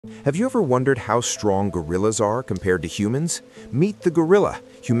Have you ever wondered how strong gorillas are compared to humans? Meet the gorilla,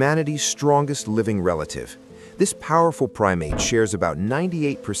 humanity's strongest living relative. This powerful primate shares about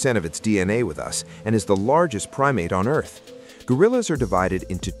 98% of its DNA with us and is the largest primate on Earth. Gorillas are divided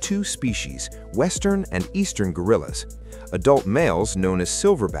into two species, western and eastern gorillas. Adult males, known as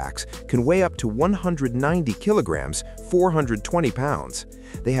silverbacks, can weigh up to 190 kilograms, 420 pounds.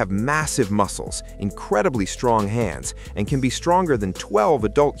 They have massive muscles, incredibly strong hands, and can be stronger than 12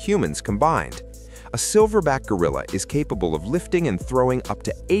 adult humans combined. A silverback gorilla is capable of lifting and throwing up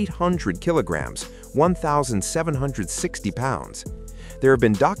to 800 kilograms, 1,760 pounds. There have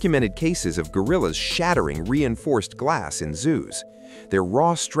been documented cases of gorillas shattering reinforced glass in zoos. Their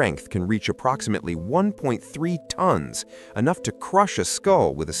raw strength can reach approximately 1.3 tons, enough to crush a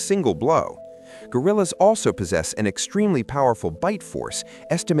skull with a single blow. Gorillas also possess an extremely powerful bite force,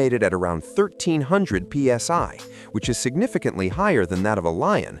 estimated at around 1,300 psi, which is significantly higher than that of a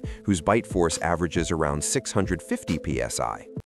lion, whose bite force averages around 650 psi.